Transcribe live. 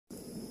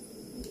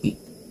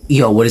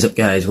Yo, what is up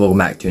guys, welcome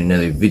back to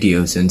another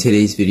video. So in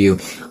today's video,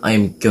 I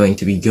am going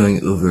to be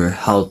going over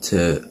how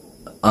to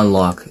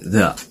unlock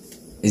the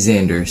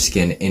Xander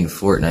skin in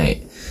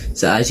Fortnite.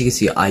 So as you can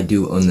see, I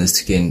do own this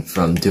skin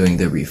from doing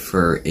the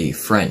refer a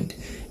friend.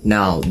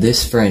 Now,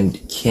 this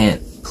friend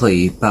can't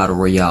play Battle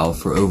Royale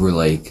for over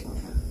like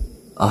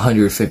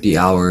 150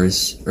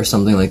 hours or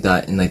something like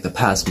that in like the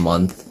past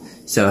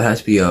month. So it has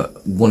to be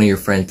one of your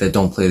friends that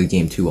don't play the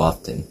game too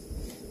often.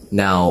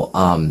 Now,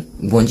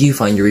 once you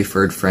find your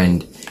referred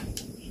friend,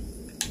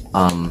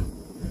 you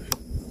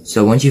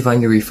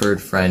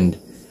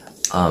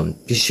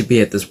should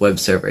be at this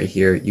website right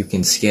here. You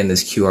can scan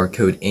this QR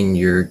code in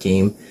your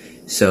game.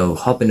 So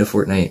hop into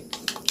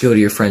Fortnite, go to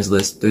your friends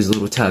list. There's a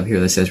little tab here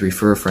that says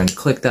refer a friend.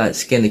 Click that,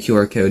 scan the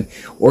QR code,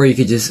 or you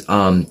could just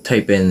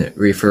type in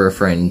refer a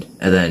friend,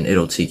 and then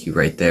it'll take you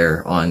right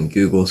there on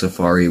Google,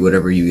 Safari,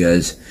 whatever you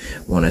guys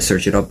want to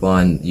search it up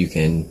on. You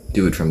can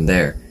do it from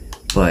there.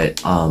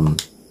 But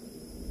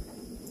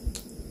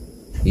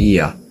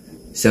yeah.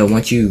 So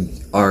once you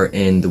are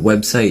in the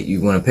website,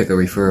 you want to pick a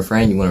refer a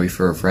friend, you want to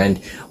refer a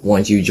friend.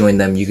 Once you join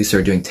them, you can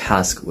start doing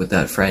tasks with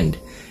that friend.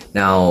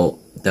 Now,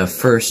 the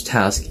first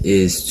task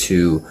is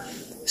to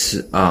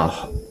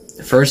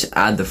first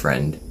add the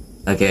friend.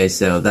 Okay,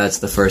 so that's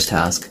the first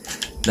task.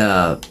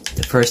 The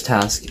first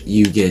task,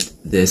 you get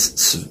this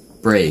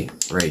spray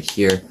right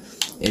here.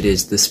 It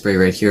is the spray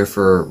right here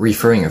for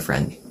referring a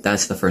friend.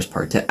 That's the first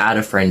part, to add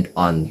a friend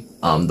on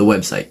the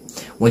website.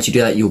 Once you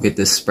do that, you'll get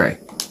this spray.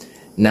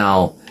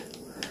 Now,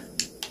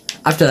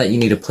 after that, you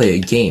need to play a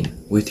game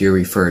with your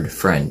referred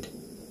friend,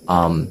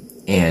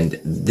 and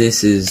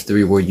this is the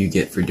reward you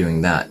get for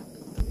doing that.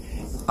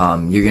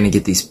 You're gonna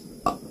get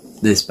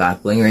this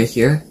back bling right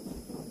here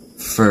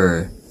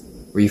for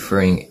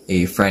referring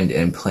a friend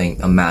and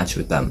playing a match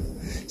with them.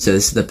 So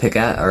this is the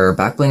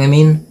back bling. I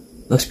mean,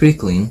 looks pretty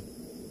clean.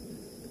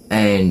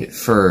 And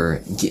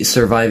for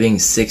surviving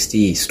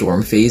 60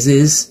 storm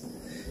phases,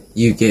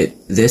 you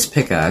get this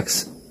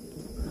pickaxe.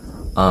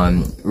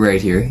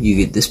 Right here, you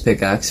get this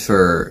pickaxe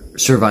for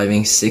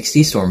surviving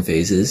 60 storm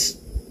phases.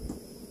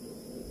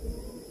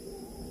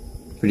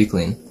 Pretty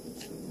clean.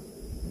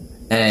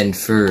 And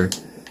for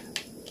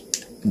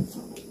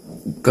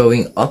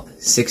going up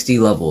 60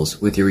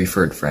 levels with your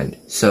referred friend.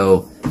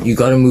 So, you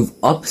gotta move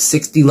up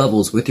 60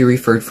 levels with your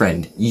referred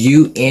friend.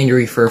 You and your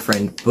referred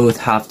friend both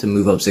have to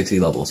move up 60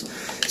 levels.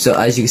 So,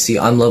 as you can see,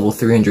 I'm level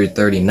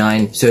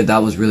 339, so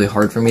that was really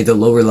hard for me. The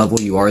lower level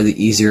you are,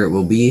 the easier it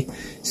will be.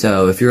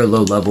 So, if you're a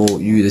low level,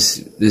 this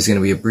is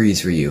gonna be a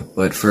breeze for you.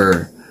 But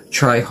for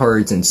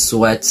tryhards and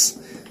sweats,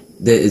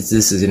 this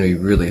is gonna be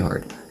really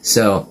hard.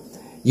 So,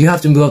 you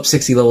have to move up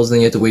 60 levels, then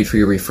you have to wait for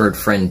your referred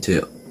friend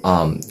to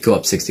go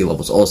up 60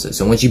 levels also.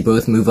 So once you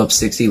both move up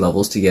 60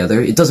 levels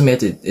together, it doesn't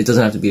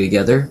have to be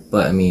together,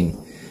 but I mean,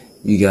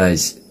 you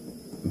guys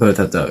both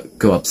have to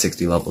go up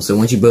 60 levels. So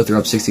once you both are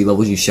up 60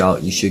 levels, you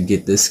should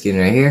get this skin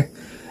right here,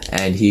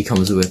 and he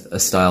comes with a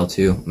style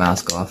too,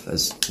 mask off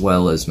as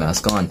well as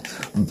mask on.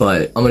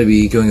 But I'm gonna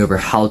be going over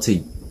how to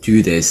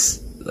do this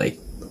like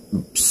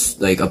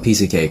a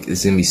piece of cake.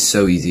 It's gonna be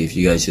so easy if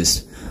you guys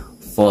just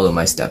follow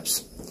my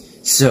steps.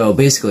 So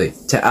basically,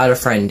 to add a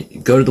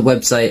friend, go to the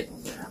website.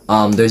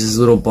 There's this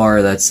little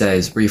bar that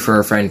says refer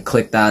a friend.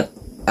 Click that,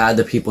 add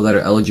the people that are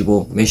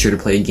eligible, make sure to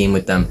play a game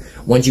with them.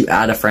 Once you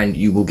add a friend,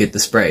 you will get the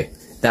spray.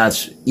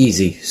 That's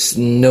easy,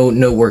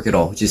 no work at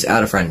all, just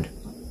add a friend.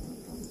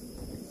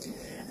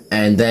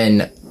 And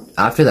then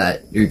after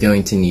that, you're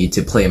going to need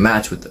to play a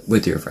match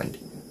with your friend.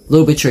 A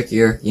little bit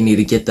trickier, you need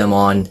to get them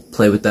on,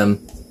 play with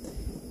them.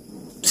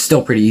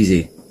 Still pretty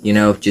easy, you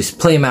know, just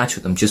play a match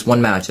with them, just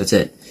one match, that's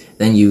it.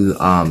 Then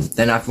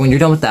when you're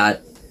done with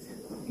that,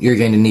 you're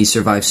going to need to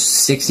survive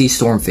 60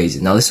 storm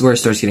phases. Now this is where it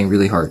starts getting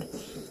really hard.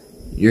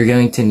 You're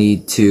going to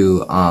need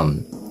to,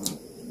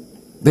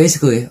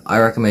 basically, I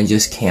recommend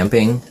just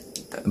camping,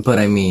 but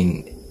I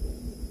mean,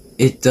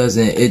 it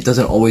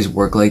doesn't always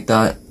work like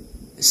that.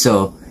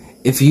 So,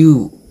 if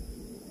you,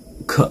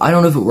 I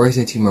don't know if it works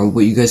in Team Rumble,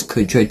 but you guys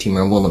could try Team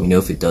Rumble, let me know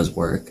if it does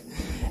work,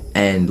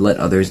 and let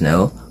others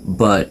know.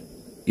 But,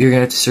 you're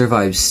gonna have to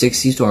survive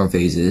 60 storm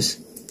phases,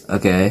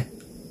 okay?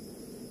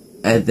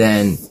 And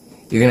then,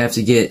 you're gonna have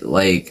to get,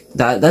 like,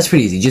 that's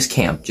pretty easy, just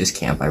camp,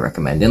 I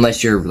recommend.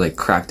 Unless you're, like,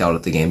 cracked out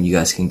at the game, you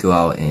guys can go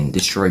out and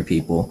destroy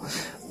people.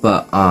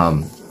 But,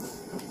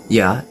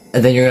 yeah,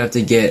 and then you're gonna have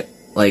to get,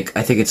 like,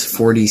 I think it's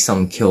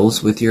 40-some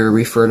kills with your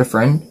referred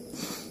friend.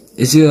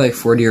 It's either, like,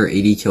 40 or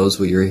 80 kills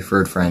with your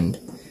referred friend.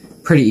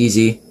 Pretty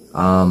easy.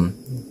 I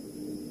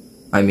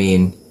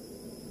mean,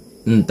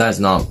 that's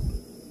not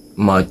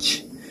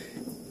much.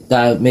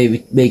 That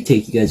may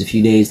take you guys a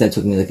few days, that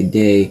took me, like, a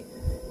day.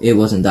 It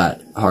wasn't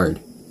that hard.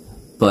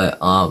 But,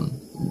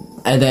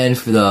 and then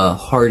for the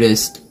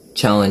hardest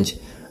challenge,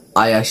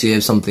 I actually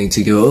have something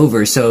to go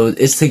over. So,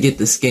 it's to get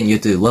the skin, you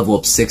have to level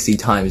up 60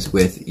 times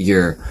with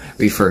your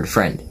referred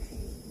friend.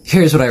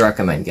 Here's what I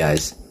recommend,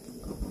 guys.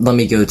 Let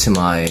me go to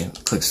my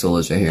click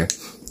solos right here.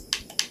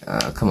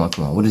 Come on,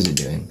 what is it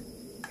doing?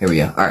 Here we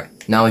go. Alright,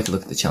 now we can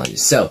look at the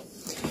challenges. So,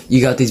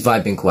 you got these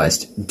vibing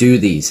quests. Do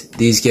these.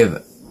 These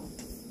give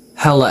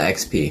hella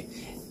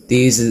XP.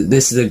 This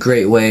is a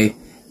great way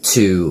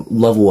to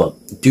level up.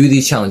 Do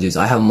these challenges.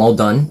 I have them all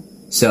done,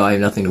 so I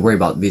have nothing to worry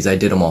about because I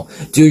did them all.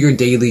 Do your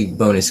daily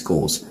bonus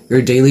goals.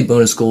 Your daily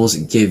bonus goals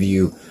give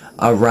you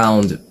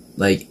around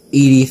like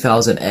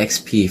 80,000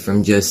 XP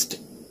from just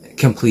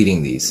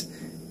completing these.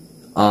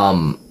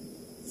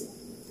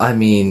 I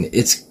mean,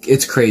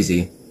 it's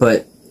crazy,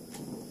 but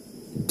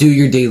do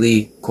your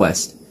daily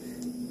quest.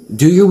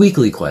 Do your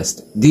weekly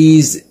quest.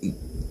 These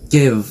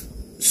give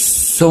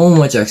so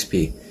much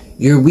XP.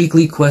 Your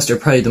weekly quests are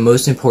probably the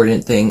most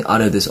important thing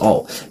out of this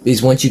all,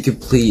 because once you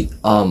complete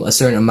a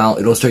certain amount,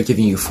 it'll start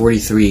giving you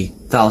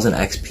 43,000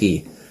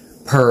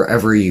 XP per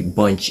every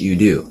bunch you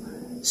do.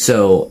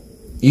 So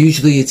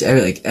usually it's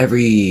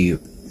every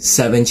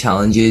 7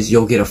 challenges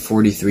you'll get a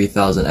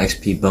 43,000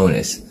 XP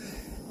bonus,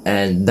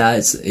 and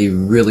that's a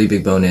really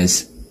big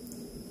bonus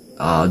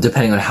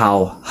depending on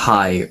how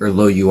high or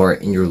low you are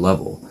in your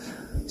level.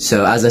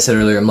 So as I said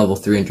earlier, I'm level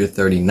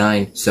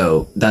 339,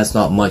 so that's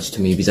not much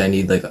to me because I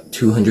need like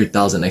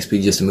 200,000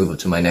 XP just to move up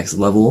to my next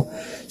level.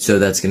 So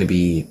that's going to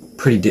be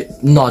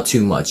not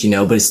too much, you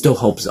know, but it still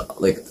helps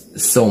like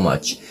so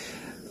much.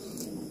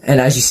 And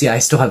as you see, I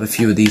still have a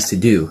few of these to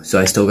do, so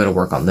I still got to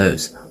work on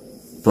those.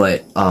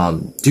 But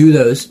do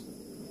those.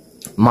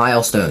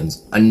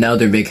 Milestones,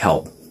 another big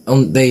help.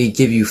 They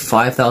give you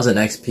 5,000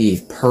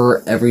 XP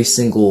per every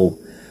single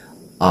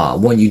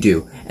one you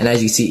do. And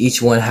as you see, each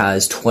one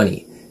has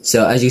 20.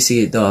 So as you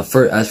see, as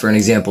for an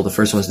example, the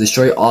first one is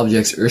destroy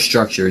objects or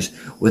structures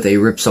with a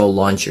Ripsaw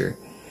launcher.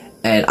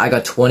 And I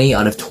got 20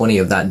 out of 20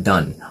 of that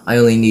done. I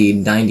only need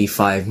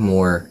 95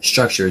 more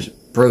structures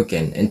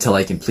broken until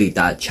I complete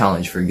that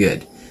challenge for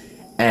good.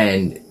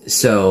 And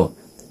so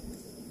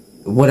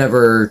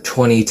whatever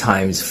 20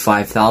 times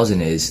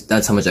 5,000 is,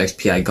 that's how much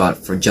XP I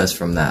got just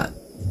from that.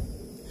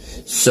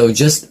 So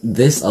just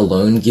this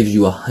alone gives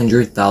you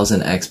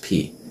 100,000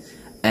 XP.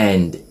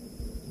 And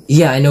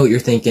yeah, I know what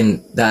you're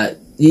thinking, that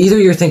either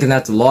you're thinking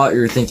that's a lot or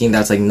you're thinking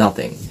that's like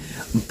nothing.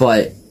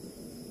 But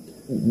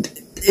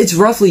it's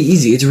roughly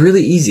easy. It's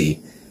really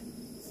easy.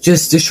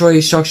 Just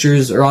destroy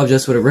structures or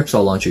objects with a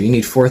Ripsaw launcher. You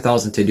need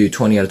 4,000 to do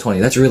 20 out of 20.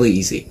 That's really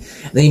easy.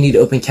 Then you need to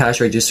open cash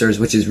registers,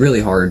 which is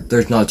really hard.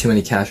 There's not too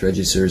many cash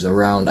registers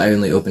around. I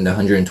only opened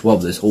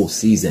 112 this whole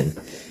season.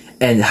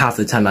 And half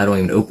the time I don't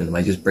even open them.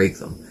 I just break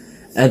them.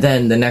 And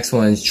then the next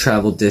one is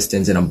travel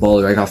distance in a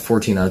baller. I got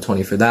 14 out of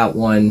 20 for that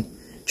one.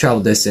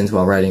 Travel distance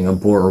while riding a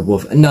boar or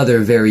wolf. Another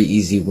very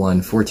easy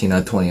one. 14 out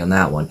of 20 on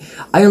that one.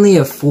 I only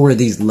have 4 of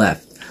these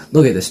left.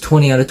 Look at this,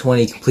 20 out of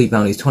 20 complete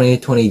bounties, 20 out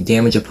of 20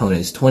 damage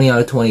opponents, 20 out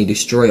of 20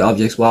 destroy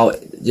objects while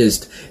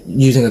just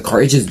using a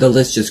car. The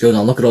list just goes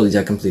on. Look at all these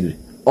I completed.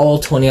 All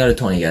 20 out of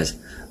 20, guys.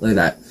 Look at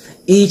that.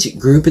 Each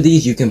group of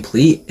these you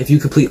complete, if you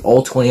complete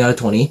all 20 out of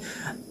 20,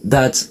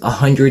 that's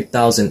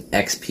 100,000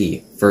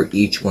 XP for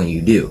each one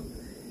you do.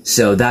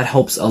 So that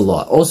helps a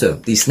lot. Also,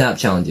 these snap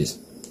challenges,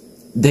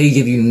 they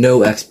give you no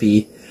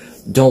XP.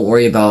 Don't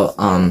worry about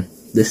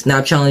the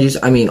snap challenges.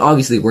 I mean,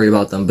 obviously worry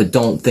about them, but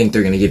don't think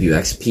they're going to give you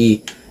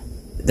XP.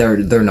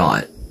 They're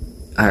not.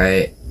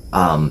 Alright?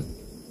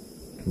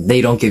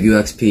 They don't give you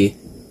XP.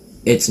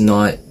 It's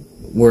not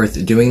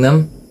worth doing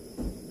them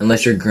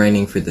unless you're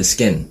grinding for the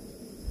skin,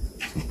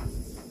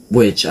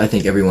 which I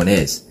think everyone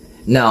is.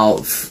 Now,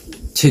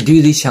 to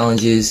do these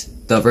challenges,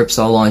 the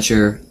Ripsaw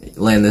launcher,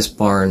 land this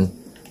barn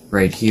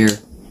right here,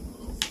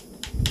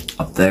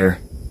 up there,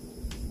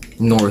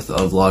 north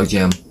of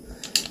Logjam.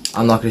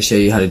 I'm not going to show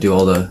you how to do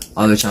all the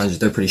other challenges.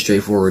 They're pretty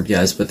straightforward,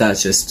 guys, but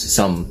that's just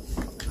some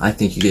I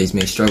think you guys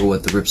may struggle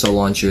with. The Ripsaw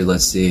launcher.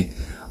 Let's see.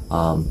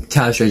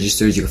 Cash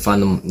registers, you can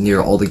find them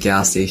near all the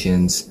gas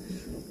stations.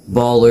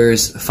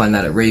 Ballers, find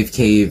that at Rave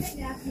Cave.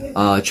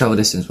 Travel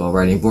distance while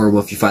riding boar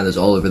wolf, you find those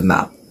all over the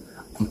map.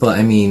 But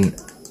I mean,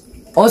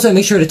 also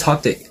make sure to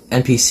talk to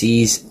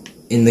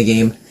NPCs in the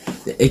game.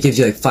 It gives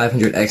you like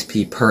 500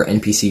 XP per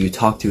NPC you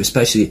talk to,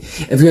 especially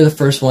if you're the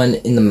first one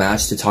in the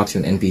match to talk to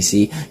an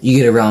NPC. You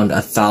get around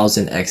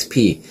 1,000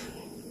 XP.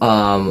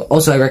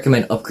 Also, I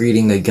recommend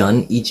upgrading the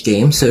gun each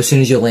game. So as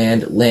soon as you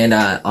land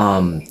at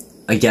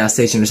a gas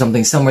station or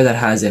something, somewhere that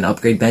has an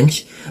upgrade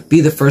bench,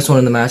 be the first one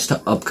in the match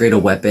to upgrade a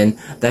weapon.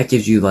 That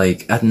gives you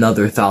like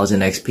another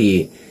 1,000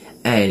 XP,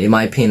 and in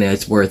my opinion,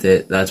 it's worth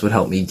it. That's what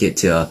helped me get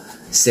to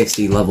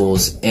 60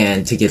 levels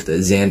and to get the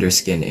Xander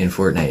skin in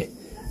Fortnite.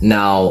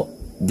 Now,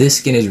 this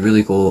skin is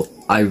really cool.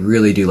 I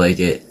really do like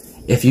it.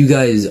 If you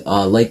guys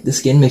like the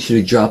skin, make sure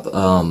to drop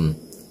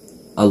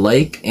a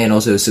like and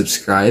also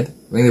subscribe.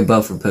 Ring the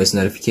bell for post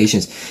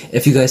notifications.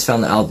 If you guys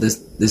found out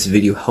this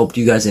video helped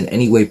you guys in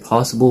any way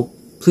possible,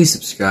 please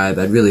subscribe.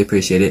 I'd really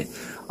appreciate it.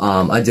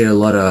 I did a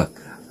lot of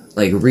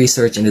like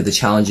research into the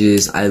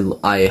challenges.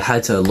 I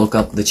had to look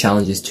up the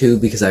challenges too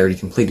because I already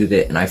completed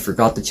it and I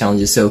forgot the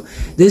challenges. So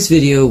this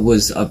video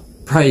was a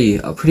pretty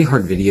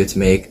hard video to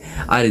make.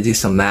 I had to do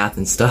some math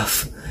and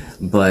stuff.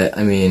 But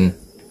I mean,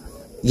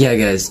 yeah,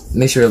 guys,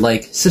 make sure to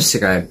like,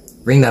 subscribe,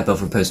 ring that bell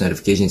for post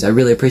notifications. I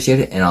really appreciate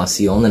it, and I'll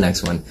see you on the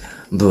next one.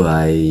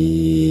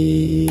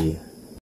 Bye.